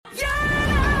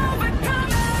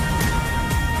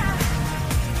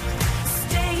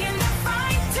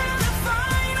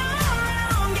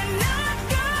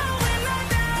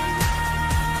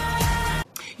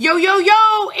Yo, yo,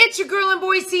 yo, it's your girl and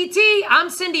boy CT. I'm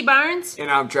Cindy Barnes.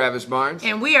 And I'm Travis Barnes.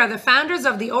 And we are the founders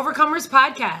of the Overcomers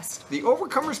Podcast. The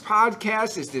Overcomers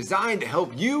Podcast is designed to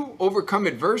help you overcome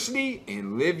adversity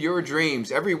and live your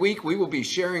dreams. Every week, we will be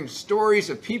sharing stories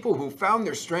of people who found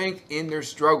their strength in their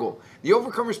struggle. The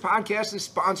Overcomers Podcast is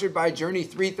sponsored by Journey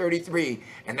 333,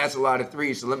 and that's a lot of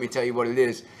threes, so let me tell you what it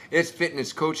is. It's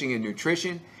fitness, coaching, and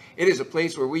nutrition. It is a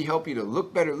place where we help you to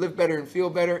look better, live better, and feel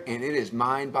better, and it is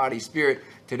mind, body, spirit.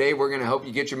 Today, we're going to help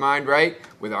you get your mind right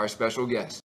with our special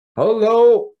guest.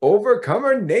 Hello,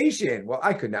 Overcomer Nation. Well,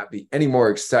 I could not be any more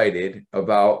excited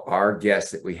about our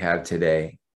guest that we have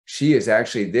today. She is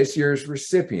actually this year's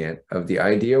recipient of the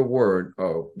Award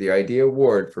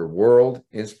for World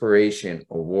Inspiration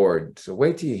Award. So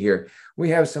wait till you hear. We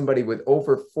have somebody with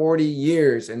over 40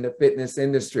 years in the fitness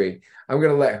industry. I'm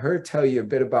going to let her tell you a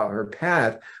bit about her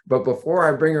path. But before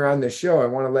I bring her on the show, I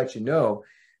want to let you know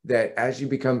that as you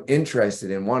become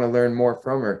interested and want to learn more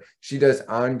from her, she does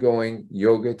ongoing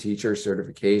yoga teacher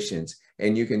certifications.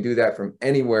 And you can do that from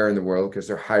anywhere in the world because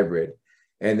they're hybrid.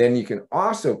 And then you can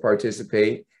also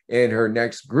participate in her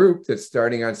next group that's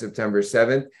starting on September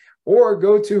 7th, or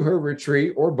go to her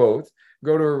retreat, or both.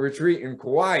 Go to her retreat in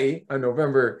Kauai on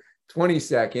November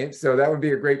 22nd. So that would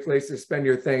be a great place to spend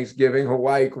your Thanksgiving.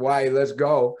 Kauai, let's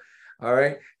go. All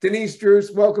right. Denise Druce,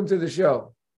 welcome to the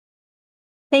show.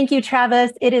 Thank you,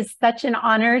 Travis. It is such an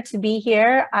honor to be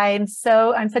here. I'm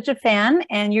such a fan,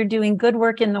 and you're doing good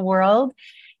work in the world.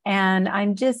 And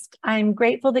I'm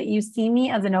grateful that you see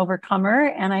me as an overcomer.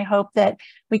 And I hope that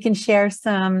we can share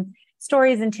some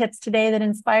stories and tips today that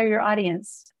inspire your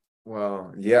audience.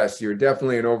 Well, yes, you're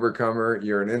definitely an overcomer.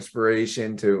 You're an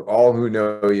inspiration to all who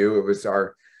know you. It was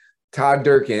our Todd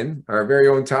Durkin, our very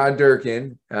own Todd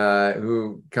Durkin,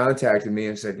 who contacted me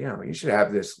and said, you should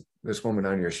have this woman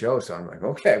on your show. So I'm like,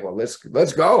 okay, well, let's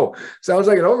go. Sounds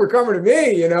like an overcomer to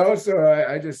me, So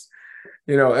I just,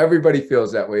 everybody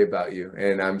feels that way about you.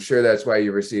 And I'm sure that's why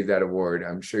you received that award.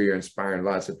 I'm sure you're inspiring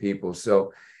lots of people.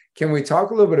 So can we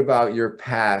talk a little bit about your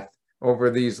path over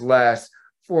these last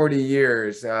 40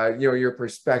 years, your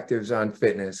perspectives on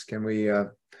fitness? Can we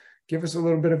give us a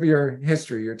little bit of your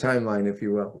history, your timeline, if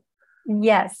you will?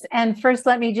 Yes. And first,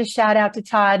 let me just shout out to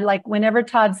Todd. Like whenever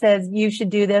Todd says you should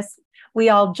do this, we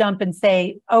all jump and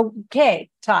say, okay,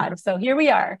 Todd. So here we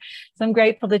are. So I'm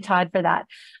grateful to Todd for that.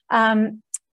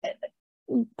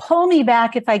 Pull me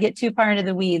back if I get too far into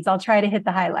the weeds. I'll try to hit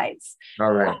the highlights.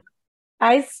 All right.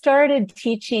 I started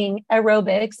teaching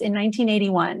aerobics in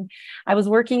 1981. I was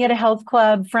working at a health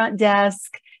club, front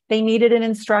desk. They needed an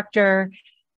instructor.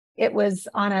 It was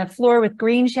on a floor with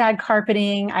green shag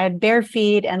carpeting. I had bare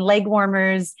feet and leg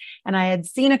warmers, and I had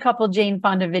seen a couple Jane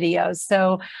Fonda videos.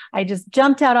 So I just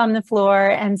jumped out on the floor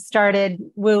and started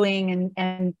wooing.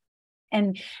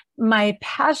 And my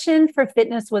passion for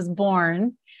fitness was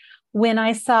born when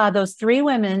I saw those three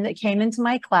women that came into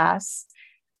my class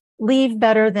leave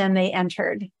better than they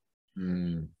entered.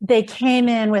 They came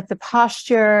in with the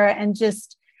posture and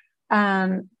just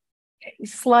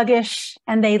sluggish,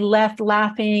 and they left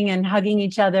laughing and hugging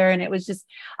each other. And it was just,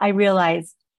 I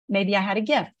realized maybe I had a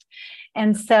gift.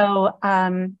 And so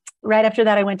right after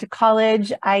that, I went to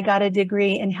college. I got a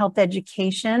degree in health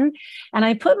education, and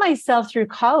I put myself through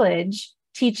college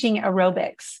teaching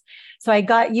aerobics. So I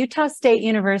got Utah State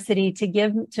University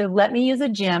to let me use a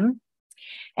gym.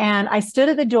 And I stood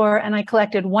at the door and I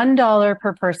collected $1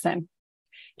 per person.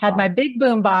 Had my big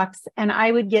boom box, and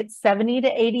I would get 70 to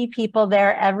 80 people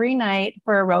there every night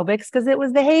for aerobics because it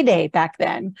was the heyday back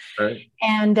then. Right.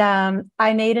 And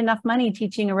I made enough money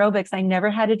teaching aerobics. I never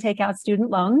had to take out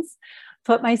student loans,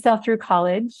 put myself through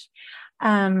college,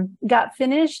 got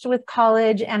finished with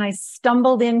college, and I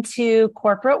stumbled into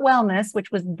corporate wellness,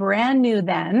 which was brand new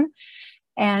then.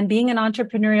 And being an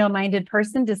entrepreneurial-minded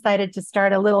person, decided to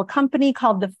start a little company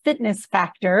called The Fitness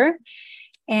Factor.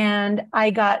 And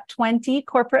I got 20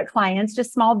 corporate clients,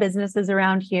 just small businesses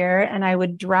around here. And I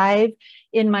would drive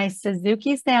in my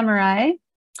Suzuki Samurai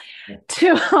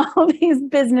to all these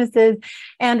businesses,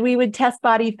 and we would test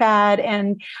body fat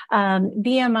and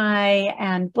BMI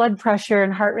and blood pressure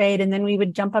and heart rate. And then we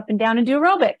would jump up and down and do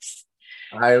aerobics.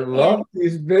 I love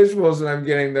these visuals, and I'm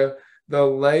getting the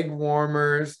leg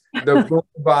warmers, the boom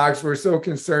box. We're so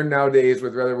concerned nowadays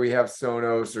with whether we have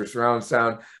Sonos or surround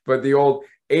sound, but the old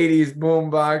 80s boom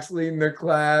box leading the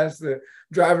class,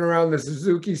 driving around the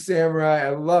Suzuki Samurai. I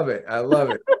love it.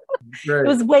 Great. It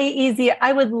was way easier.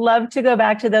 I would love to go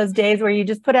back to those days where you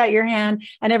just put out your hand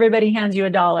and everybody hands you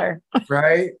 $1.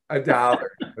 Right?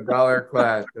 $1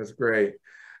 class. That's great.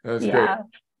 That's great.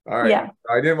 All right. Yeah.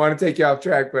 I didn't want to take you off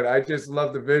track, but I just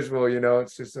love the visual,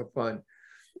 it's just so fun.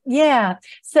 Yeah.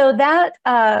 So that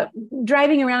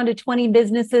driving around to 20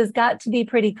 businesses got to be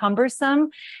pretty cumbersome.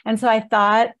 And so I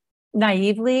thought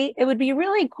naively, it would be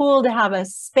really cool to have a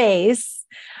space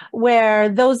where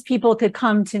those people could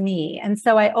come to me. And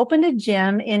so I opened a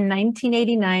gym in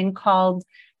 1989 called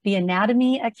the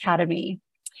Anatomy Academy.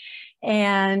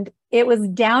 And it was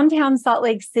downtown Salt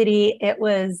Lake City. It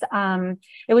was at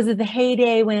the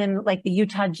heyday when like the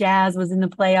Utah Jazz was in the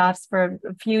playoffs for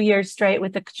a few years straight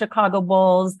with the Chicago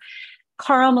Bulls.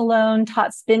 Karl Malone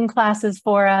taught spin classes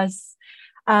for us.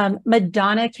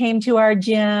 Madonna came to our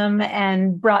gym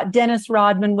and brought Dennis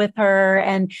Rodman with her.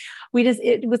 And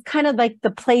it was kind of like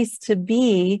the place to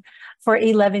be for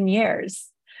 11 years.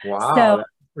 Wow, So that's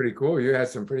pretty cool. You had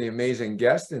some pretty amazing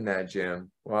guests in that gym.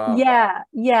 Wow. yeah,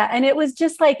 yeah. And it was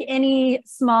just like any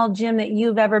small gym that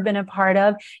you've ever been a part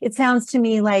of. It sounds to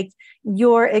me like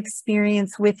your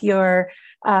experience with your,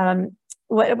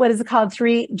 what is it called?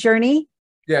 Journey?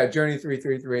 Yeah, Journey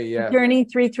 333. Yeah. Journey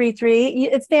 333.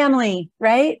 It's family,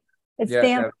 right? It's Yes,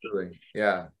 family. absolutely.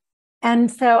 Yeah.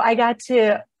 And so I got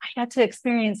to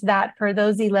experience that for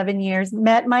those 11 years.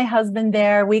 Met my husband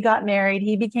there. We got married.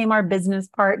 He became our business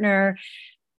partner.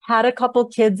 Had a couple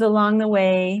kids along the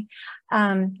way.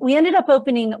 We ended up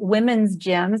opening women's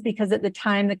gyms because at the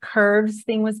time the curves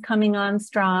thing was coming on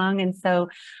strong. And so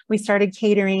we started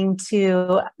catering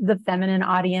to the feminine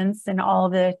audience and all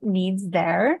the needs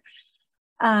there.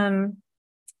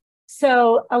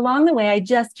 So along the way, I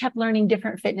just kept learning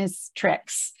different fitness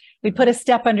tricks. We put a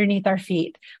step underneath our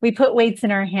feet. We put weights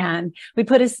in our hand. We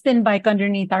put a spin bike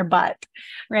underneath our butt,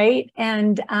 right?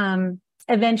 And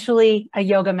eventually a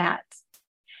yoga mat.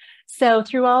 So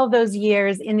through all of those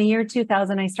years, in the year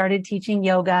 2000, I started teaching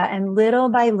yoga. And little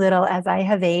by little, as I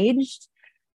have aged,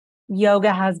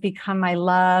 yoga has become my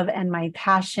love and my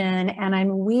passion. And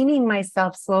I'm weaning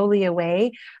myself slowly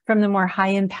away from the more high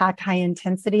impact, high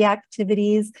intensity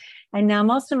activities. And now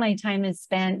most of my time is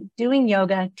spent doing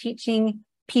yoga, teaching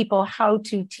people how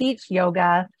to teach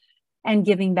yoga, and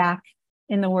giving back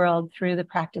in the world through the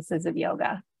practices of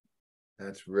yoga.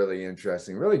 That's really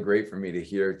interesting. Really great for me to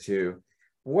hear too.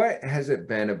 What has it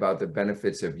been about the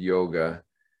benefits of yoga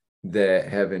that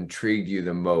have intrigued you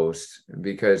the most?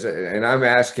 Because, and I'm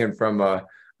asking from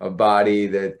a body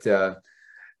that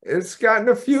it's gotten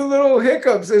a few little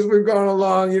hiccups as we've gone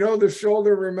along. You know, the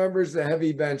shoulder remembers the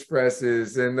heavy bench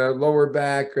presses, and the lower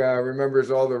back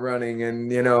remembers all the running.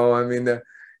 And, you know, I mean, the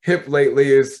hip lately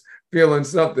is feeling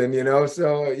something, you know.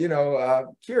 So, you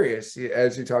know, curious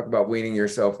as you talk about weaning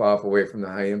yourself off away from the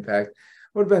high impact.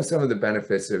 What have been some of the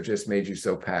benefits that have just made you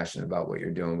so passionate about what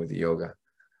you're doing with the yoga?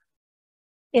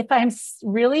 If I'm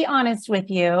really honest with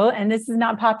you, and this is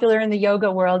not popular in the yoga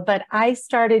world, but I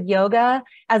started yoga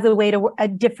as a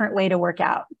different way to work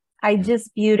out. I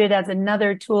just viewed it as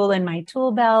another tool in my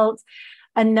tool belt,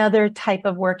 another type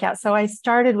of workout. So I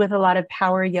started with a lot of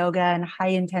power yoga and high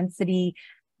intensity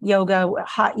yoga,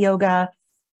 hot yoga.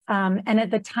 And at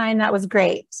the time that was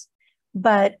great.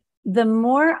 But the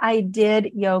more I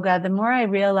did yoga, the more I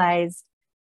realized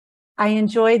I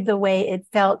enjoyed the way it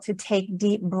felt to take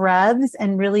deep breaths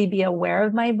and really be aware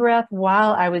of my breath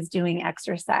while I was doing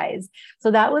exercise.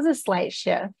 So that was a slight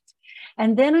shift.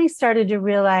 And then I started to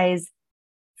realize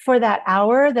for that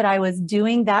hour that I was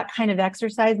doing that kind of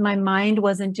exercise, my mind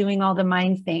wasn't doing all the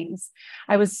mind things.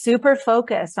 I was super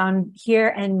focused on here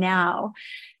and now.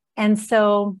 And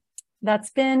so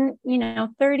that's been,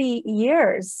 30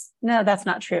 years. No, that's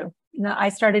not true. No, I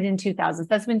started in 2000.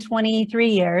 That's been 23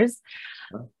 years.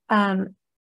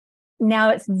 Now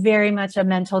it's very much a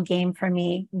mental game for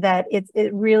me that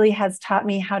it really has taught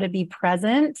me how to be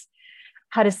present,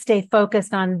 how to stay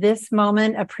focused on this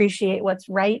moment, appreciate what's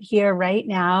right here, right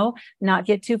now, not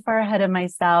get too far ahead of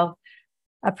myself,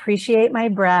 appreciate my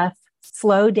breath,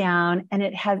 slow down. And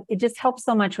it just helps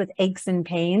so much with aches and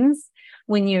pains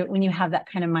when you have that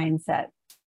kind of mindset.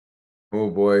 Oh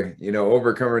boy,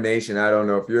 Overcomer Nation, I don't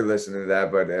know if you're listening to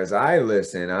that, but as I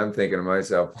listen, I'm thinking to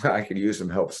myself, I could use some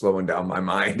help slowing down my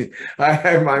mind.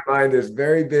 My mind is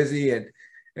very busy,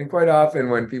 and quite often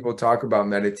when people talk about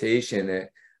meditation,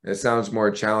 it sounds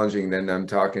more challenging than them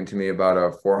talking to me about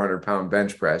a 400-pound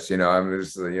bench press. I'm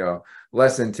just,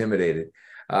 less intimidated.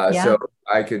 So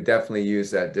I could definitely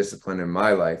use that discipline in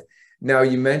my life. Now,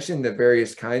 you mentioned the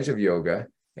various kinds of yoga,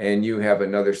 and you have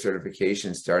another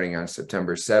certification starting on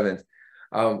September 7th.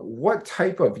 What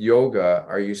type of yoga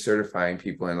are you certifying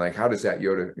people in? Like, how does that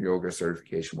yoga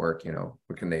certification work?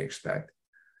 What can they expect?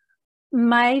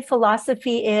 My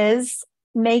philosophy is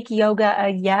make yoga a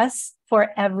yes for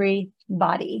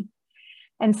everybody.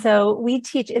 And so we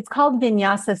teach, it's called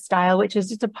vinyasa style, which is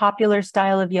just a popular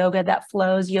style of yoga that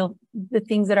flows. The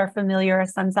things that are familiar are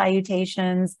sun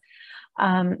salutations,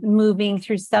 moving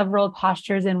through several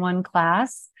postures in one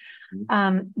class.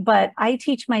 But I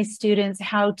teach my students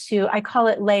how to, I call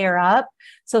it layer up.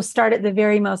 So start at the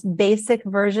very most basic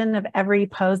version of every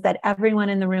pose that everyone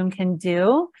in the room can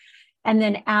do, and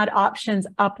then add options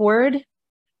upward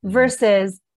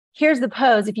versus here's the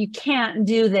pose. If you can't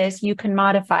do this, you can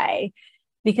modify,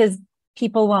 because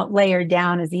people won't layer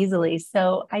down as easily.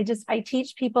 So I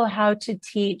teach people how to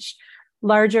teach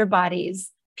larger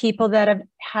bodies, people that have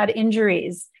had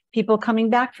injuries, people coming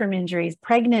back from injuries,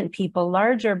 pregnant people,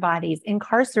 larger bodies,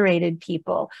 incarcerated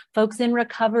people, folks in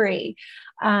recovery,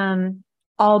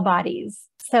 all bodies.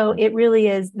 So it really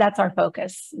is, that's our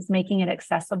focus, is making it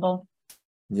accessible.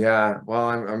 Yeah, well,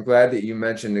 I'm glad that you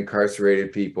mentioned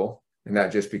incarcerated people, and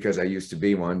not just because I used to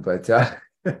be one, but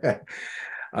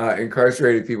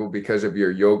incarcerated people because of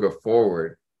your yoga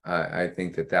forward. I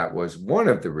think that was one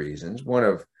of the reasons, one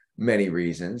of many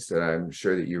reasons that I'm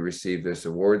sure that you received this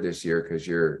award this year, because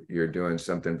you're doing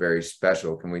something very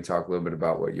special. Can we talk a little bit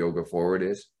about what Yoga Forward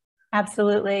is?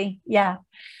 Absolutely. Yeah.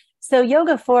 So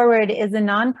Yoga Forward is a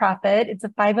nonprofit. It's a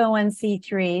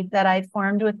 501c3 that I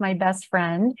formed with my best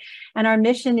friend. And our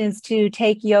mission is to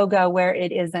take yoga where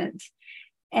it isn't.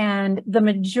 And the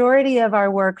majority of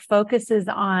our work focuses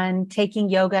on taking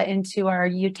yoga into our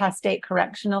Utah State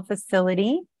Correctional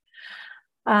Facility,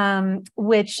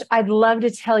 which I'd love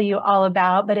to tell you all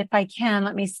about. But if I can,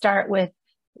 let me start with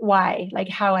why, like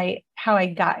how I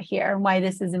got here, why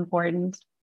this is important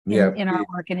in our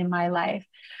work and in my life.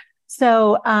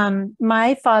 So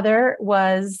my father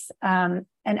was an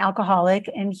alcoholic,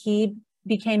 and he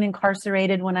became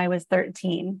incarcerated when I was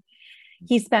 13.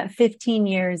 He spent 15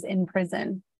 years in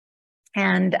prison.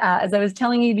 And as I was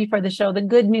telling you before the show, the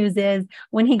good news is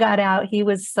when he got out, he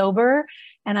was sober,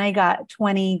 and I got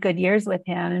 20 good years with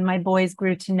him. And my boys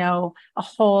grew to know a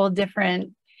whole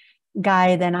different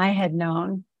guy than I had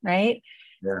known, right?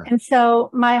 Yeah. And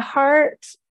so my heart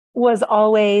was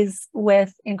always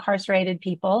with incarcerated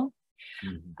people.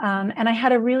 And I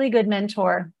had a really good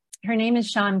mentor. Her name is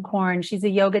Shawn Korn. She's a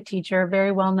yoga teacher,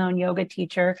 very well-known yoga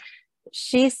teacher.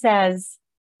 She says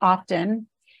often,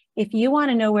 if you want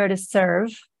to know where to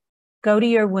serve, go to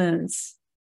your wounds.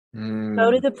 Go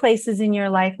to the places in your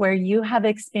life where you have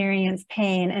experienced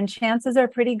pain, and chances are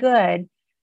pretty good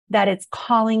that it's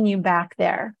calling you back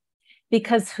there,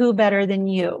 because who better than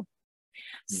you?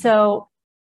 So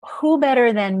who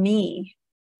better than me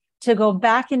to go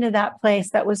back into that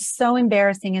place that was so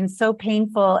embarrassing and so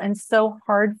painful and so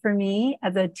hard for me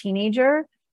as a teenager?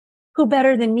 Who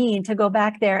better than me to go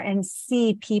back there and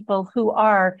see people who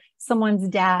are someone's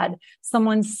dad,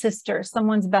 someone's sister,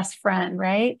 someone's best friend,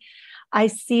 right? I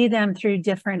see them through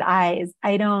different eyes.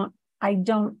 I don't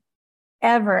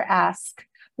ever ask,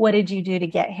 what did you do to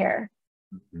get here?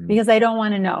 Because I don't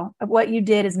want to know. What you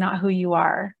did is not who you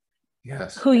are.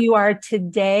 Yes. Who you are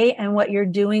today and what you're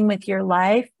doing with your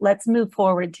life. Let's move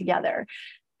forward together.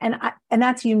 And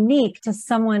that's unique to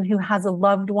someone who has a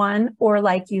loved one, or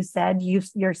like you said, you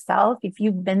yourself, if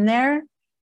you've been there,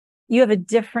 you have a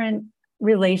different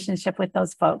relationship with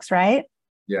those folks, right?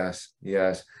 Yes.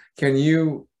 Yes. Can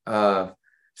you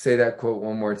say that quote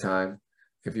one more time?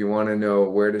 If you want to know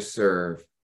where to serve,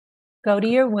 go to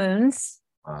your wounds.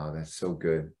 Oh, that's so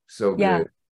good. So Yeah. good.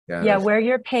 Yeah. Where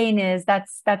your pain is,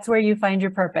 that's where you find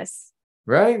your purpose.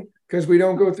 Right. Because we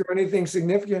don't go through anything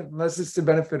significant unless it's to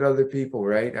benefit other people,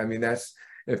 right? I mean, that's,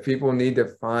 if people need to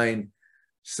find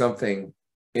something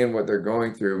in what they're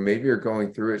going through, maybe you're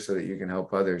going through it so that you can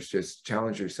help others. Just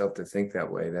challenge yourself to think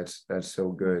that way. That's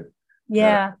so good.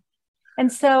 Yeah.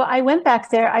 And so I went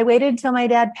back there. I waited until my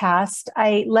dad passed.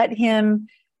 I let him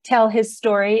tell his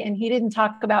story, and he didn't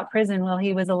talk about prison while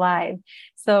he was alive.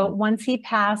 So once he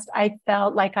passed, I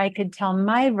felt like I could tell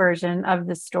my version of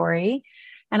the story,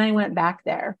 and I went back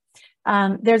there.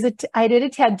 I did a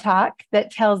TED Talk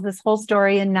that tells this whole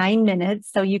story in 9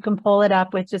 minutes, so you can pull it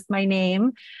up with just my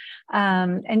name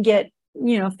and get,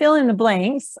 fill in the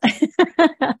blanks.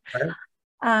 Right.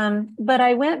 But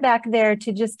I went back there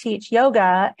to just teach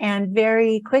yoga, and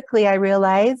very quickly I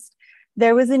realized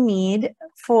there was a need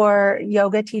for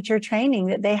yoga teacher training,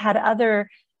 that they had other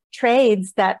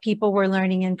trades that people were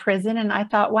learning in prison. And I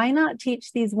thought, why not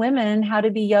teach these women how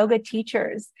to be yoga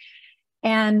teachers?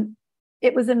 And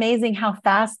it was amazing how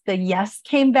fast the yes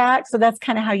came back. So that's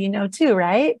kind of how you know too,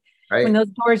 right? Right. When those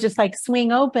doors just like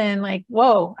swing open, like,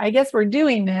 whoa, I guess we're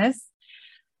doing this.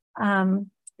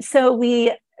 So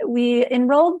we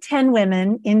enrolled 10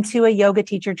 women into a yoga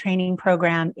teacher training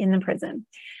program in the prison.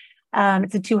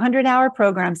 It's a 200-hour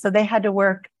program. So they had to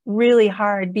work really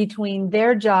hard between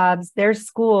their jobs, their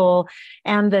school,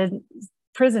 and the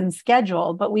prison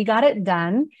schedule, but we got it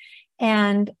done.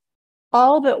 And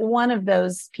all but one of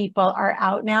those people are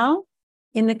out now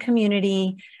in the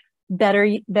community,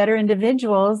 better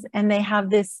individuals, and they have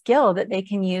this skill that they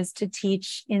can use to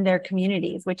teach in their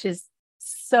communities, which is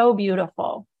so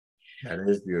beautiful. That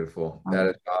is beautiful. That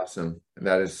is awesome.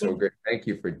 That is so great. Thank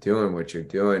you for doing what you're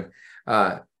doing.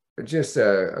 Just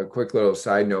a quick little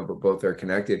side note, but both are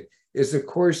connected, is the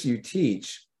course you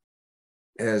teach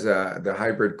as the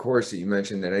hybrid course that you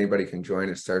mentioned that anybody can join.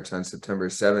 It starts on September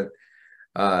 7th.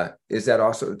 Is that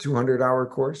also a 200-hour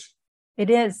course? It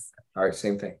is. All right,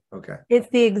 same thing. Okay. It's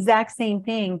the exact same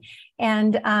thing.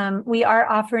 And we are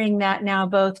offering that now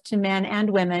both to men and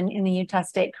women in the Utah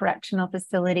State Correctional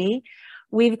Facility.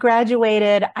 We've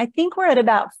graduated, I think we're at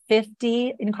about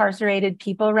 50 incarcerated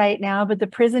people right now, but the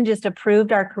prison just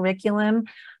approved our curriculum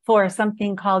for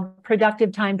something called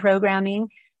productive time programming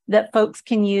that folks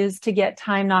can use to get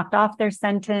time knocked off their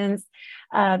sentence.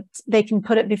 They can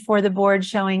put it before the board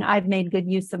showing I've made good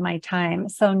use of my time.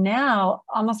 So now,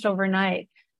 almost overnight,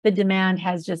 the demand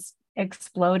has just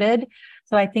exploded.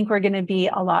 So I think we're going to be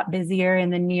a lot busier in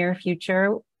the near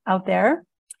future out there.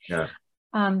 Yeah.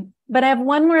 But I have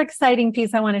one more exciting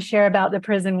piece I want to share about the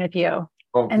prison with you.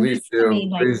 Oh, And please this to do. me,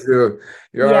 like, Please do.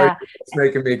 You're already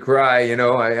making me cry. You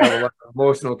know, I have a lot of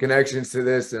emotional connections to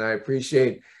this, and I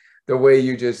appreciate the way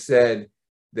you just said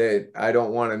that I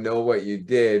don't want to know what you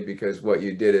did because what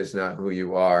you did is not who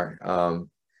you are.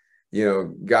 You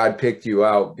know, God picked you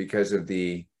out because of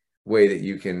the way that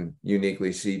you can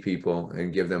uniquely see people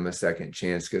and give them a second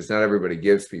chance, because not everybody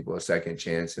gives people a second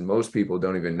chance, and most people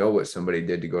don't even know what somebody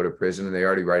did to go to prison, and they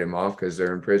already write them off because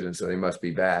they're in prison, so they must be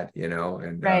bad, you know.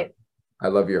 And right. I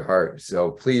love your heart,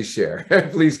 so please share.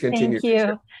 Please continue. Thank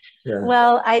you. Yeah.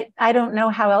 Well, I don't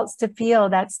know how else to feel.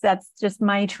 That's just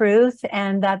my truth,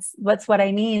 and that's what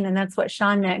I mean, and that's what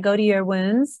Sean meant. Go to your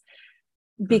wounds,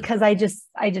 because I just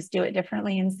do it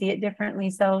differently and see it differently.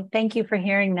 So thank you for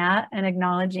hearing that and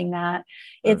acknowledging that.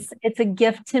 It's a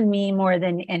gift to me more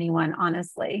than anyone,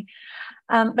 honestly.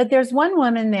 But there's one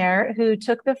woman there who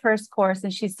took the first course,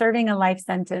 and she's serving a life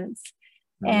sentence.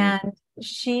 And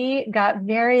she got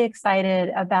very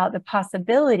excited about the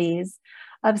possibilities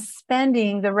of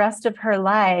spending the rest of her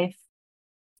life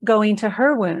going to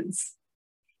her wounds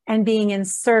and being in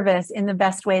service in the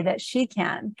best way that she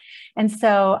can. And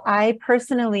so I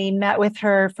personally met with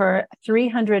her for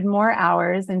 300 more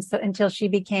hours, and so until she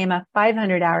became a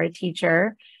 500-hour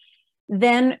teacher.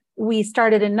 Then we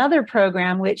started another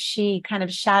program, which she kind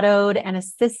of shadowed and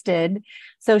assisted.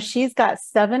 So she's got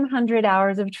 700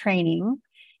 hours of training,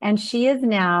 and she is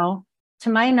now, to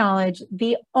my knowledge,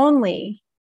 the only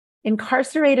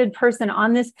incarcerated person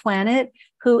on this planet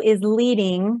who is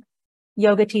leading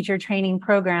yoga teacher training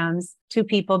programs to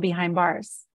people behind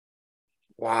bars.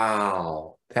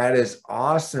 Wow, that is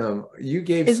awesome. You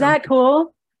gave Is that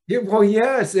cool? Yeah, well,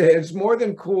 yes, it's more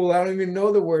than cool. I don't even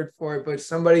know the word for it, but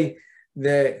somebody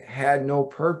that had no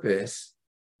purpose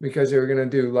because they were going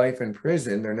to do life in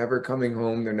prison. They're never coming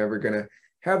home. They're never going to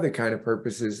have the kind of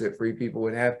purposes that free people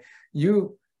would have.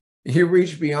 You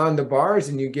reached beyond the bars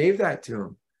and you gave that to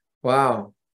them.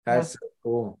 Wow, that's so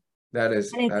cool. That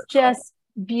is, and it's just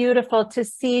beautiful to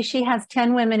see. She has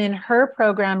 10 women in her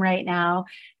program right now,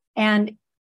 and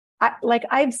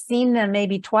I've seen them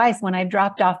maybe twice when I've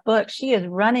dropped off books. She is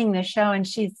running the show, and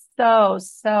she's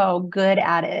so good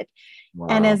at it. Wow.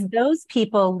 And as those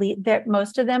people leave,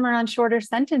 most of them are on shorter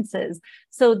sentences,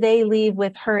 so they leave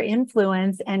with her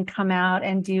influence and come out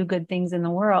and do good things in the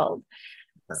world.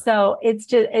 So it's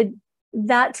just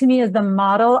that to me is the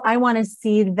model. I want to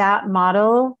see that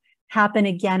model happen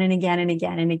again and again and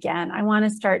again and again. I want to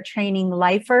start training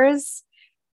lifers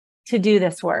to do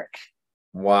this work.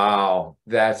 Wow,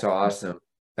 that's awesome.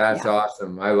 That's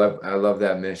awesome. I love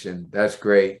that mission. That's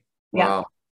great. Wow.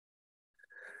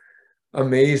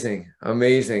 Amazing.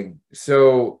 Amazing.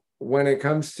 So when it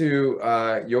comes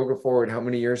to Yoga Forward, how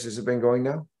many years has it been going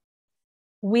now?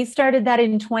 We started that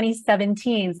in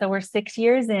 2017. So we're 6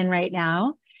 years in right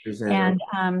now. And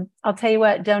I'll tell you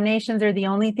what, donations are the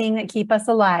only thing that keep us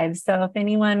alive. So if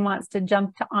anyone wants to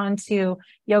jump onto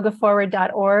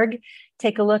yogaforward.org,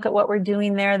 take a look at what we're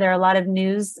doing there. There are a lot of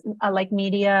news, like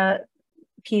media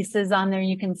pieces on there.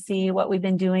 You can see what we've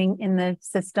been doing in the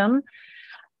system.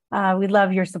 We'd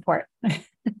love your support.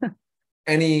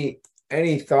 Any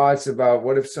thoughts about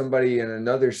what if somebody in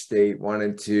another state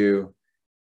wanted to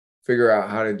figure out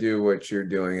how to do what you're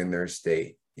doing in their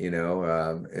state? You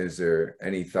know, is there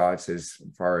any thoughts as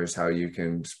far as how you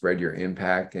can spread your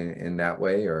impact in that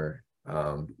way? Or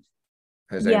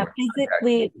Has Yeah, anyone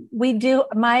physically, we do.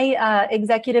 My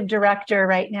executive director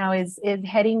right now is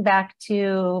heading back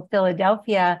to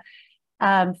Philadelphia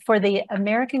for the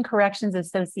American Corrections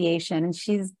Association. And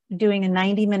she's doing a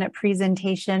 90-minute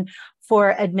presentation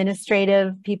for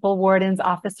administrative people, wardens,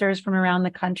 officers from around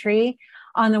the country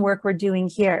on the work we're doing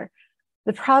here.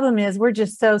 The problem is we're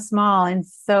just so small and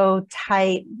so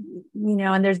tight,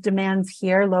 and there's demands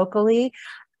here locally.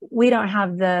 We don't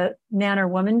have the man or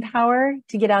woman power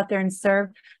to get out there and serve,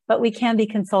 but we can be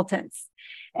consultants.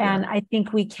 And I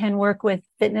think we can work with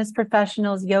fitness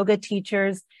professionals, yoga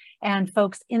teachers, and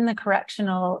folks in the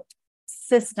correctional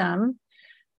system,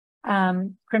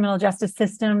 criminal justice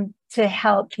system, to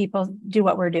help people do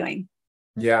what we're doing.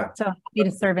 Yeah. So happy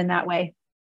to serve in that way.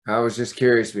 I was just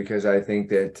curious because I think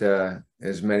that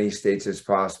as many states as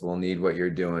possible need what you're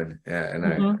doing.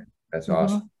 And that's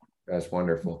awesome. That's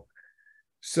wonderful.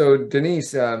 So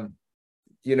Denise, as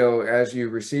you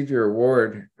received your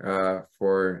award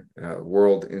for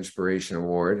World Inspiration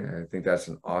Award, I think that's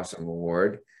an awesome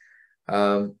award.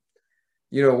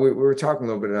 We were talking a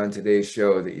little bit on today's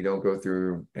show that you don't go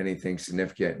through anything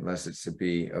significant unless it's to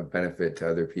be of benefit to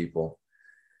other people.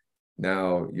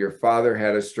 Now, your father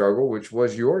had a struggle, which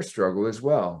was your struggle as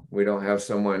well. We don't have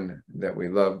someone that we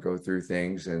love go through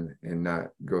things and not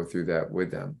go through that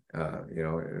with them.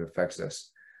 It affects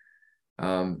us.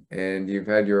 And you've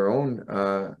had your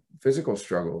own physical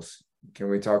struggles. Can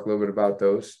we talk a little bit about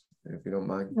those, if you don't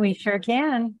mind? We sure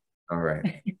can. All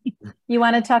right. You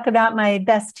want to talk about my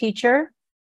best teacher?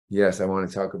 Yes, I want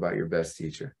to talk about your best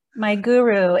teacher. My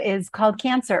guru is called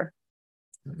cancer.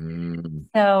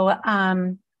 So,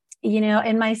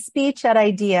 in my speech at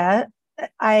IDEA,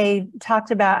 I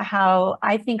talked about how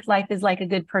I think life is like a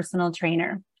good personal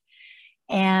trainer.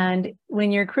 And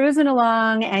when you're cruising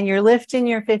along and you're lifting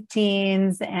your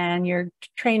 15s and your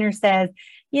trainer says,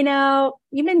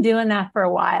 you've been doing that for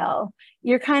a while.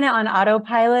 You're kind of on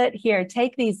autopilot. Here,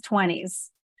 take these 20s,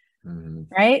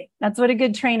 right? That's what a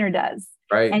good trainer does.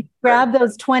 Right. And grab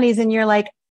those 20s and you're like,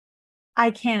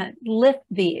 I can't lift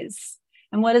these.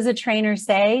 And what does a trainer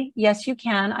say? Yes, you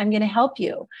can. I'm going to help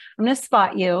you. I'm going to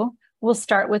spot you. We'll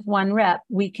start with 1 rep.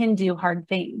 We can do hard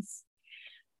things.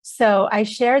 So I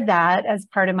shared that as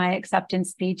part of my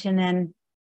acceptance speech, and then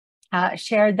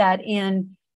shared that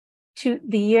to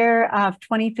the year of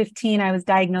 2015, I was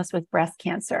diagnosed with breast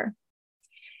cancer.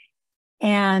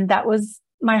 And that was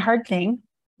my hard thing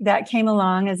that came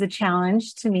along as a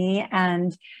challenge to me.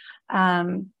 And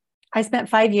I spent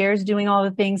 5 years doing all the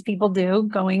things people do,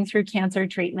 going through cancer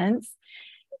treatments.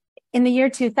 In the year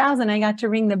 2000, I got to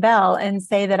ring the bell and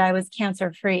say that I was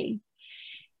cancer-free.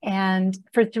 And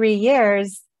for 3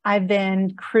 years, I've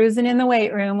been cruising in the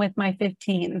weight room with my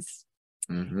 15s.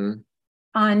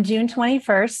 On June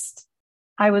 21st,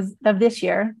 of this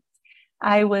year,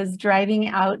 I was driving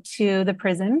out to the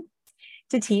prison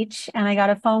to teach, and I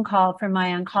got a phone call from my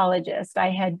oncologist.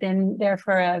 I had been there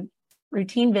for a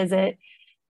routine visit,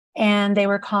 and they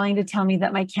were calling to tell me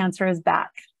that my cancer is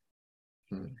back.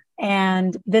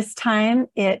 And this time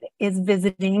it is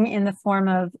visiting in the form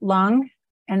of lung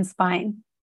and spine.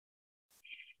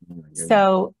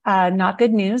 So not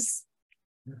good news.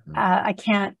 I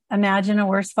can't imagine a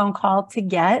worse phone call to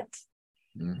get.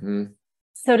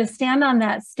 So to stand on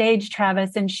that stage,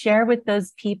 Travis, and share with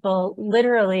those people,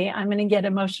 literally, I'm going to get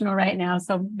emotional right now,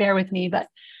 so bear with me, but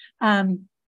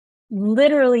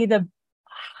literally the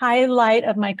highlight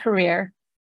of my career,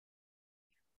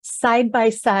 side by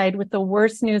side with the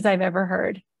worst news I've ever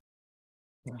heard.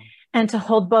 And to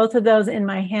hold both of those in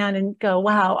my hand and go,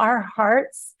 wow, our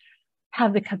hearts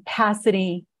have the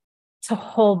capacity to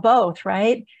hold both,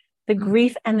 right? The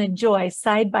grief and the joy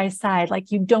side by side.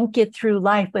 Like, you don't get through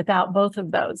life without both of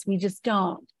those. We just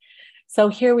don't. So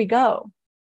here we go.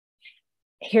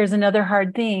 Here's another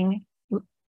hard thing.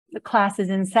 The class is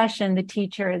in session. The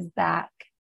teacher is back.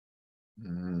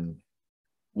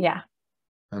 Yeah.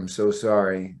 I'm so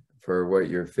sorry for what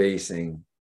you're facing.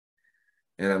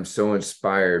 And I'm so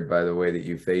inspired by the way that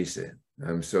you face it.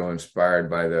 I'm so inspired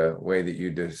by the way that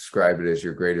you describe it as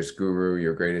your greatest guru,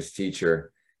 your greatest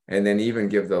teacher, and then even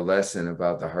give the lesson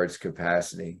about the heart's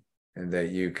capacity, and that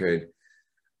you could,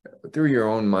 through your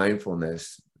own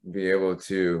mindfulness, be able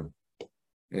to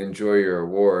enjoy your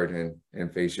award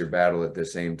and face your battle at the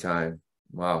same time.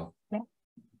 Wow. Yeah.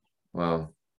 Wow.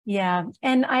 Yeah.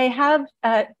 And I have,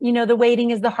 the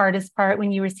waiting is the hardest part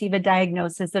when you receive a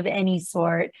diagnosis of any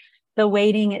sort. The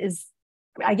waiting is,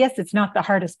 I guess it's not the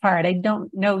hardest part. I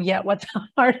don't know yet what the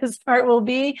hardest part will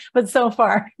be, but so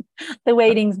far the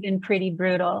waiting's been pretty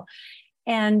brutal.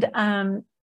 And I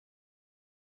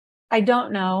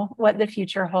don't know what the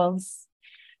future holds.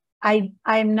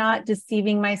 I'm not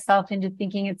deceiving myself into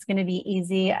thinking it's going to be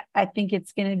easy. I think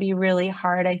it's going to be really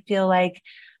hard. I feel like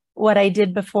what I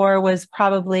did before was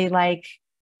probably like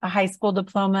a high school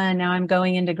diploma, and now I'm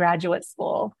going into graduate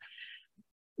school.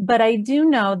 But I do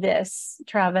know this,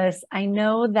 Travis. I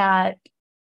know that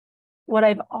what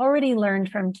I've already learned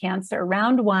from cancer,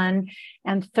 round 1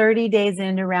 and 30 days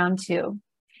into round 2,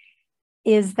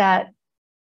 is that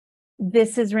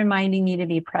this is reminding me to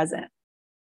be present.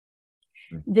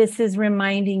 This is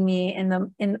reminding me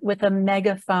with a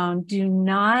megaphone, do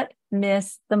not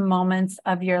miss the moments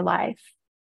of your life.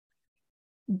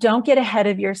 Don't get ahead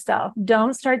of yourself.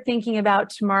 Don't start thinking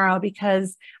about tomorrow,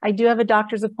 because I do have a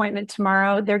doctor's appointment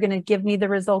tomorrow. They're going to give me the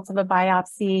results of a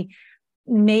biopsy,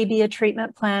 maybe a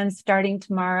treatment plan starting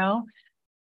tomorrow.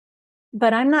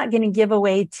 But I'm not going to give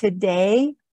away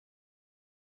today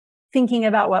thinking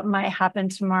about what might happen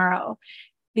tomorrow.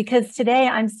 Because today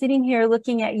I'm sitting here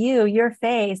looking at you, your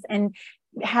face, and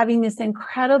having this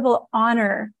incredible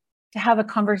honor to have a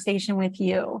conversation with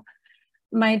you.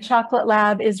 My chocolate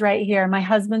lab is right here. My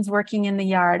husband's working in the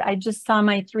yard. I just saw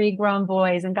my 3 grown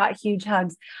boys and got huge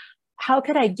hugs. How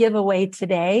could I give away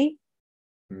today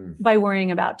by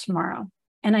worrying about tomorrow?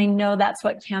 And I know that's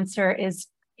what cancer is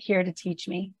here to teach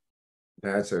me.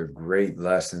 That's a great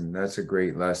lesson. That's a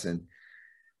great lesson.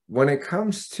 When it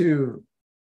comes to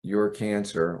your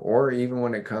cancer, or even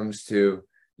when it comes to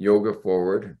Yoga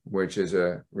Forward, which is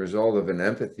a result of an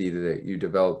empathy that you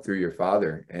developed through your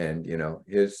father and, you know,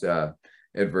 his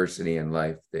adversity in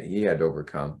life that he had to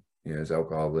overcome, you know, his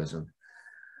alcoholism.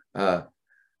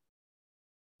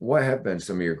 What have been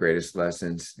some of your greatest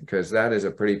lessons? Because that is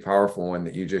a pretty powerful one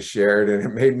that you just shared, and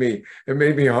it made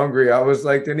me hungry. I was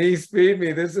like, Denise, feed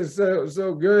me. This is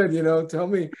so good. You know, tell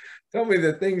me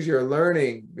the things you're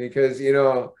learning, because, you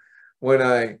know, when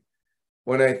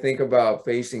I think about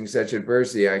facing such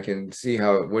adversity, I can see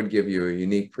how it would give you a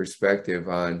unique perspective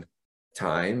on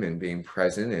time and being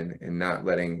present and not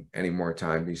letting any more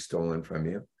time be stolen from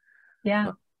you.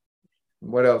 Yeah.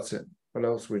 What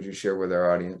else would you share with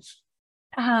our audience?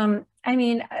 I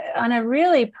mean, on a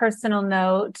really personal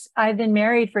note, I've been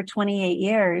married for 28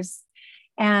 years,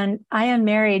 and I am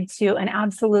married to an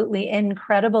absolutely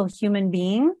incredible human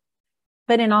being.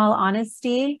 But in all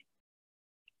honesty,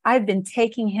 I've been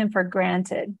taking him for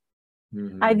granted.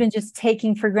 I've been just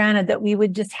taking for granted that we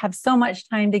would just have so much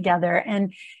time together.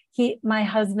 And my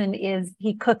husband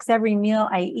he cooks every meal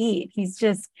I eat. He's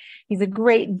a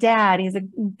great dad. He's a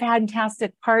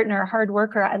fantastic partner, hard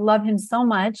worker. I love him so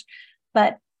much,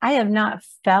 but I have not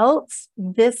felt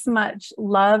this much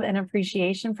love and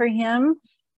appreciation for him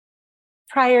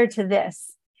prior to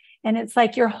this. And it's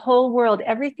like your whole world,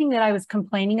 everything that I was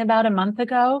complaining about a month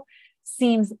ago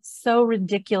seems so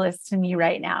ridiculous to me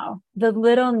right now. The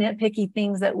little nitpicky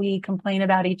things that we complain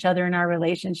about each other in our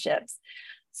relationships,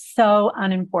 so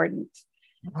unimportant.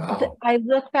 Wow. I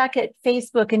look back at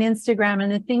Facebook and Instagram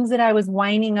and the things that I was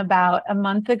whining about a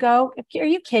month ago. Are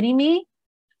you kidding me?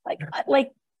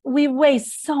 Like we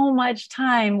waste so much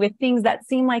time with things that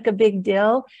seem like a big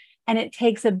deal, and it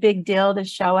takes a big deal to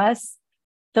show us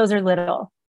those are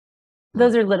little.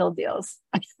 Those are little deals.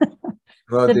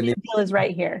 Well, the Denise, big deal is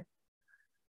right here.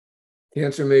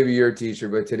 cancer may be your teacher,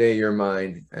 but today you're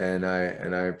mine, and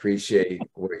I appreciate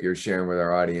what you're sharing with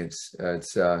our audience.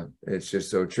 It's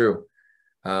just so true.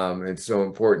 It's so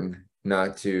important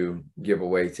not to give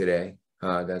away today.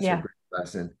 That's a great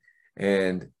lesson.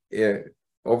 And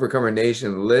Overcomer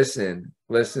Nation, listen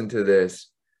to this.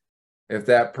 If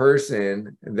that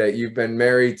person that you've been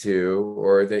married to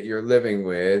or that you're living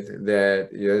with, that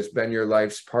has been your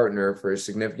life's partner for a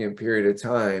significant period of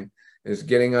time, is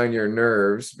getting on your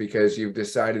nerves because you've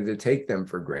decided to take them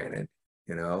for granted,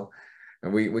 you know,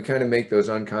 and we kind of make those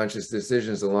unconscious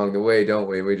decisions along the way, don't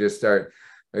we? We just start,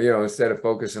 you know, instead of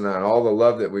focusing on all the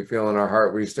love that we feel in our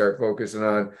heart, we start focusing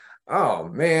on, oh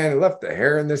man, I left the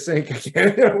hair in the sink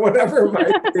again, whatever it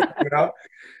might be, you know,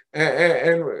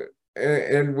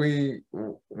 and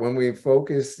when we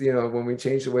focus, you know, when we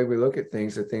change the way we look at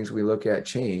things, the things we look at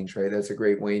change, right? That's a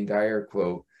great Wayne Dyer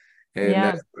quote. And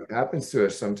that's what happens to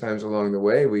us sometimes along the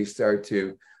way. We start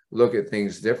to look at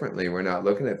things differently. We're not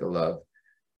looking at the love,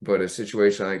 but a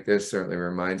situation like this certainly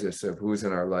reminds us of who's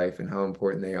in our life and how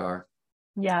important they are.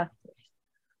 Yeah.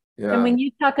 Yeah. And when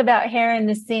you talk about hair in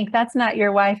the sink, that's not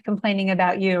your wife complaining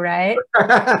about you, right?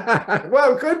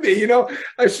 Well, it could be, you know,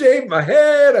 I shaved my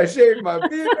head, I shaved my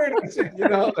beard, you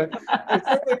know, I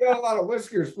certainly got a lot of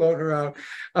whiskers floating around.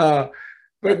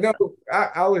 But no,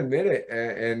 I'll admit it.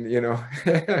 And you know,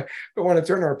 I don't want to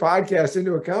turn our podcast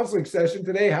into a counseling session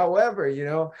today. However, you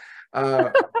know,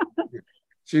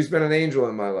 she's been an angel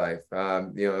in my life.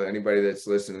 Anybody that's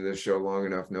listened to this show long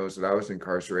enough knows that I was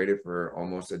incarcerated for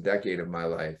almost a decade of my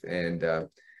life. And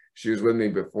she was with me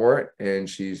before it, and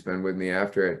she's been with me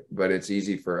after it. But it's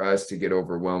easy for us to get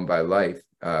overwhelmed by life.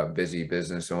 Busy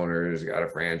business owners, got a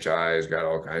franchise, got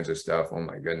all kinds of stuff. Oh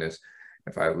my goodness.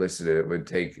 If I listed it, it would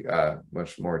take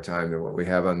much more time than what we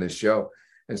have on this show.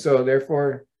 And so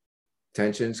therefore,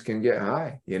 tensions can get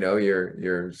high.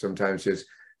 You're sometimes just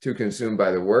too consumed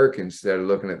by the work instead of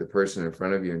looking at the person in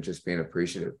front of you and just being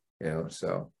appreciative.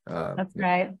 So that's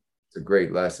right. It's a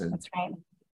great lesson. That's right.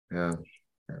 Yeah.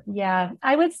 Yeah,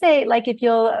 I would say, like, if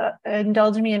you'll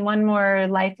indulge me in one more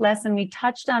life lesson, we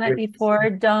touched on it before.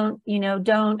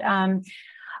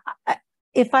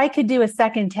 If I could do a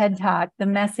second TED Talk, the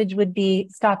message would be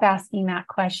stop asking that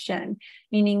question.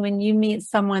 Meaning, when you meet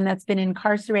someone that's been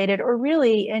incarcerated or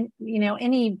really,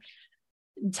 any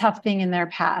tough thing in their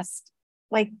past,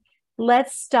 like,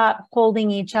 let's stop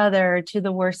holding each other to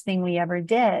the worst thing we ever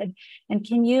did. And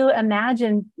can you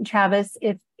imagine, Travis,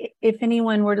 if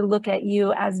anyone were to look at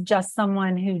you as just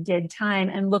someone who did time,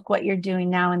 and look what you're doing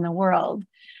now in the world,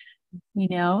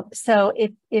 So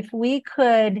if we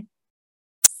could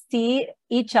see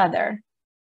each other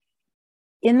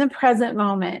in the present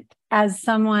moment as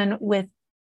someone with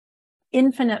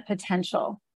infinite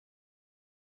potential,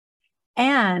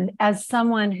 and as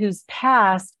someone whose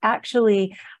past,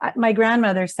 actually, my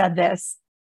grandmother said this,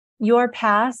 your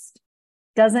past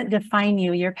doesn't define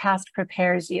you, your past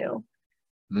prepares you.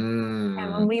 And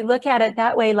when we look at it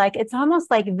that way, like, it's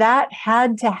almost like that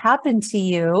had to happen to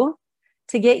you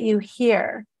to get you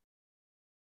here.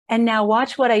 And now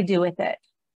watch what I do with it.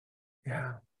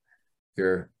 Yeah.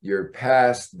 Your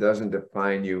past doesn't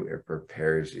define you, it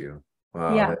prepares you.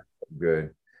 Wow, yeah. That's good.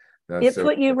 It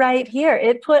put you right here.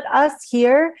 It put us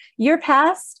here. Your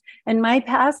past and my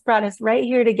past brought us right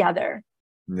here together.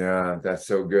 Yeah, that's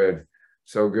so good.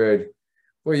 So good.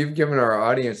 Well, you've given our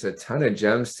audience a ton of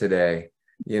gems today.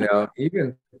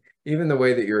 Even the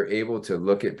way that you're able to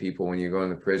look at people when you go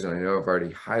into prison. I know I've already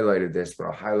highlighted this, but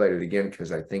I'll highlight it again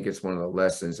because I think it's one of the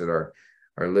lessons that our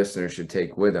listeners should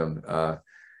take with them.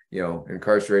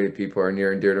 Incarcerated people are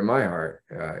near and dear to my heart.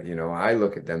 I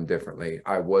look at them differently.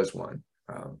 I was one.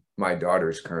 My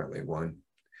daughter's currently one.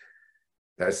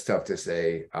 That's tough to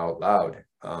say out loud.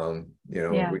 We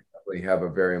definitely have a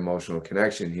very emotional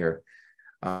connection here.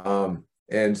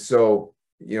 And so,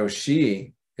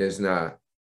 she is not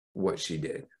what she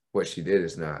did. What she did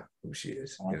is not who she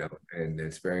is, and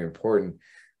it's very important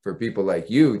for people like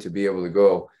you to be able to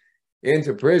go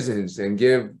into prisons and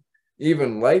give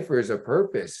even lifers a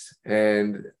purpose.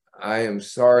 And I am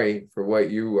sorry for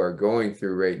what you are going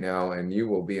through right now, and you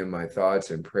will be in my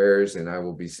thoughts and prayers, and I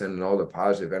will be sending all the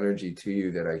positive energy to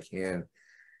you that I can.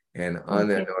 And on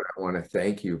that note, I want to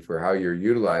thank you for how you're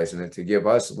utilizing it to give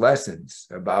us lessons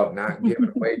about not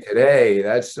giving away today.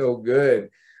 That's so good,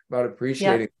 about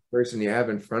appreciating the person you have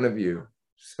in front of you.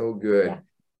 So good.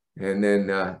 Yeah. And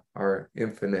then our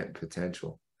infinite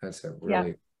potential. That's a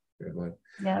really good one.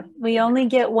 Yeah, we only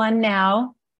get one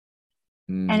now,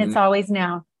 and it's always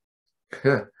now.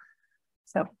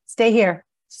 So stay here.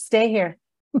 Stay here.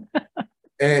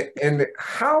 And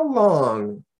how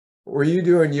long were you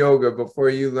doing yoga before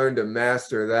you learned to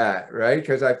master that, right?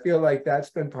 Because I feel like that's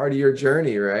been part of your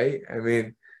journey, right? I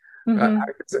mean,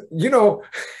 I've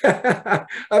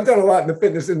done a lot in the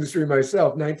fitness industry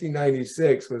myself.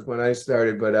 1996 was when I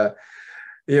started, but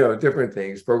different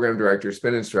things, program director,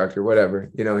 spin instructor, whatever,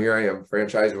 here I am,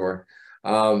 franchisor.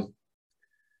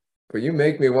 But you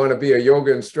make me want to be a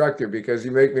yoga instructor, because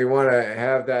you make me want to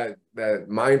have that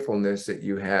mindfulness that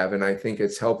you have. And I think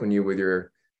it's helping you with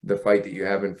the fight that you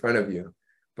have in front of you.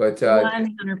 But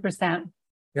 100%.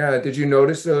 Yeah. Did you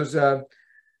notice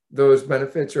those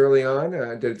benefits early on?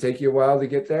 Did it take you a while to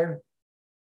get there?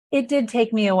 It did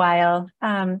take me a while,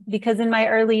 because in my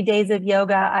early days of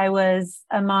yoga, I was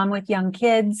a mom with young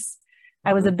kids.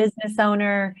 I was a business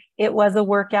owner. It was a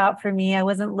workout for me. I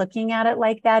wasn't looking at it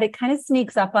like that. It kind of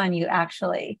sneaks up on you,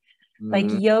 actually.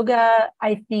 Like, yoga,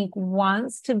 I think,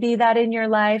 wants to be that in your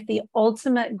life. The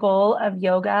ultimate goal of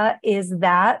yoga is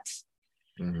that.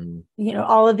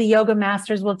 All of the yoga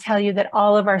masters will tell you that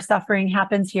all of our suffering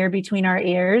happens here between our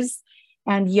ears.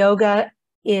 And yoga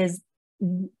is,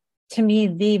 to me,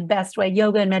 the best way,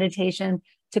 yoga and meditation,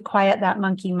 to quiet that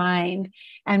monkey mind.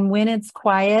 And when it's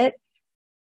quiet,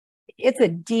 it's a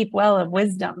deep well of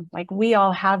wisdom. Like, we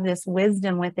all have this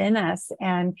wisdom within us,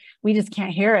 and we just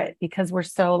can't hear it because we're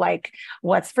so like,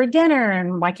 what's for dinner?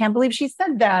 And I can't believe she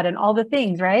said that, and all the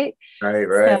things, right?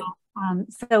 Right.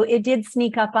 So it did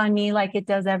sneak up on me like it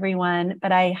does everyone,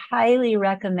 but I highly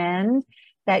recommend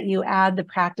that you add the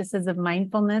practices of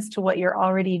mindfulness to what you're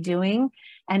already doing,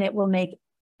 and it will make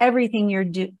everything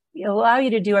it'll allow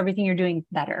you to do everything you're doing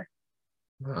better.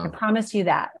 Wow. I promise you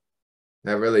that.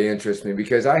 That really interests me,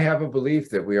 because I have a belief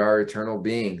that we are eternal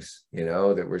beings,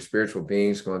 that we're spiritual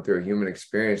beings going through a human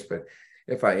experience. But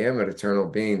if I am an eternal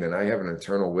being, then I have an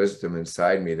eternal wisdom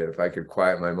inside me that if I could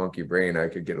quiet my monkey brain, I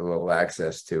could get a little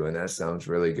access to. And that sounds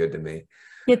really good to me.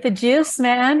 Get the juice,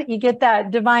 man. You get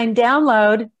that divine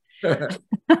download.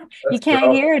 You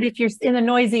can't hear it if you're in a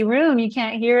noisy room. You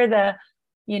can't hear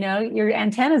your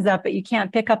antennas up, but you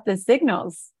can't pick up the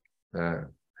signals.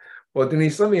 Well,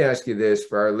 Denise, let me ask you this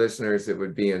for our listeners that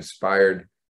would be inspired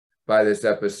by this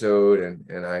episode,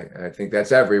 and I think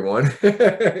that's everyone.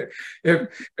 If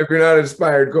you're not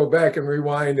inspired, go back and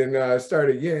rewind and start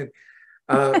again.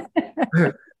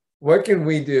 What can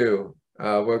we do?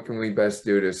 What can we best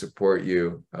do to support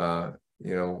you?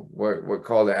 What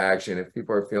call to action if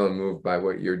people are feeling moved by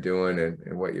what you're doing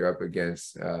and what you're up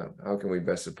against? How can we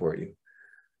best support you?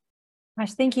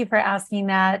 Gosh, thank you for asking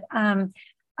that.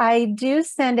 I do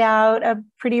send out a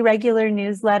pretty regular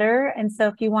newsletter. And so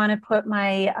if you want to put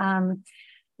my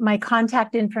my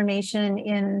contact information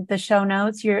in the show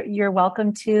notes, you're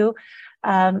welcome to.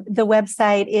 The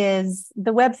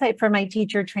website for my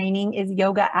teacher training is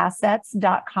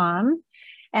yogaassets.com.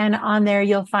 And on there,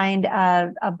 you'll find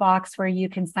a box where you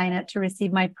can sign up to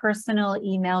receive my personal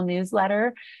email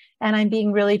newsletter. And I'm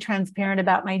being really transparent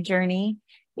about my journey.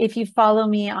 If you follow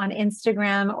me on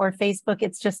Instagram or Facebook,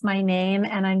 it's just my name,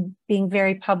 and I'm being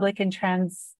very public and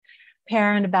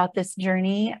transparent about this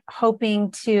journey,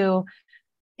 hoping to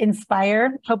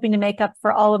inspire, hoping to make up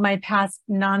for all of my past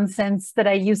nonsense that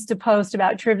I used to post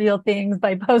about trivial things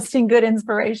by posting good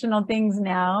inspirational things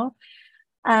now.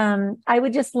 I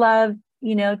would just love,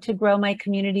 to grow my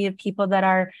community of people that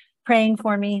are praying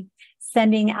for me,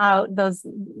 sending out the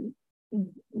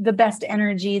best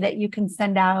energy that you can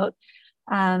send out.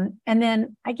 And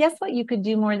then I guess what you could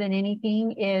do more than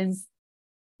anything is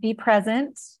be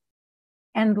present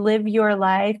and live your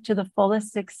life to the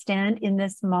fullest extent in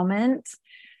this moment.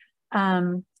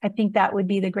 I think that would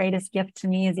be the greatest gift to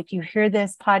me, is if you hear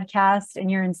this podcast and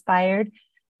you're inspired,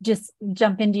 just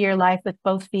jump into your life with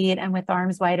both feet and with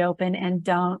arms wide open, and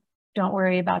don't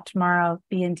worry about tomorrow.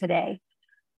 Be in today.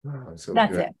 Oh, so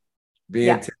that's good. it. Be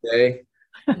in today.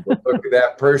 Look at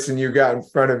that person you got in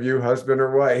front of you, husband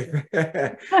or wife.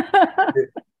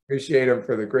 Appreciate them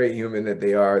for the great human that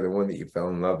they are, the one that you fell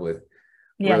in love with.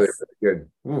 Yes. Really, really good.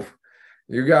 Oof.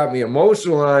 You got me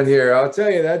emotional on here. I'll tell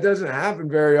you, that doesn't happen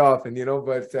very often,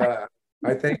 but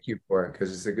I thank you for it,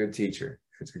 because it's a good teacher.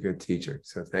 It's a good teacher.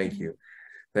 So thank you.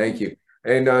 Thank you.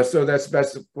 And so that's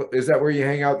best. Is that where you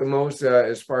hang out the most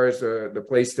as far as the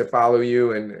place to follow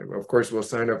you? And of course, we'll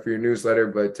sign up for your newsletter,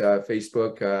 but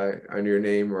Facebook under your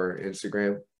name, or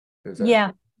Instagram?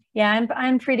 Yeah.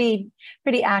 I'm pretty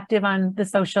active on the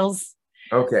socials.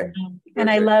 Okay. And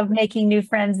I love making new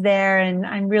friends there, and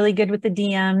I'm really good with the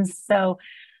DMs. So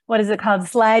what is it called?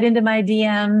 Slide into my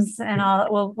DMs and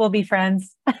we'll be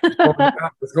friends.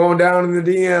 It's going down in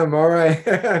the DM. All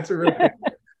right. Terrific.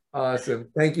 Awesome.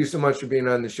 Thank you so much for being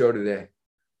on the show today.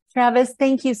 Travis,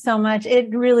 thank you so much.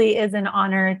 It really is an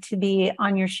honor to be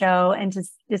on your show and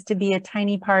just to be a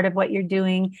tiny part of what you're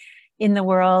doing in the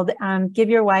world. Give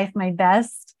your wife my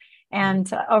best, and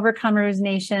to Overcomers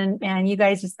Nation, and you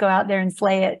guys just go out there and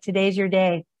slay it. Today's your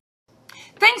day.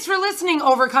 Thanks for listening,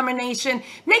 Overcomer Nation.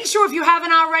 Make sure, if you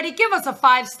haven't already, give us a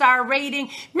 5-star rating.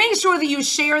 Make sure that you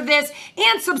share this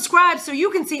and subscribe so you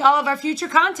can see all of our future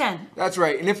content. That's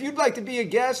right. And if you'd like to be a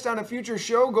guest on a future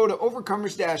show, go to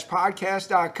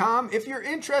overcomers-podcast.com. If you're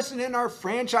interested in our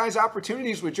franchise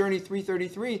opportunities with Journey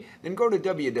 333, then go to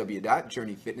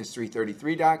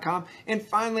www.journeyfitness333.com. And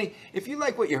finally, if you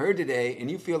like what you heard today and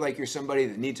you feel like you're somebody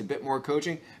that needs a bit more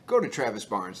coaching, go to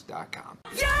travisbarnes.com.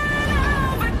 Yeah!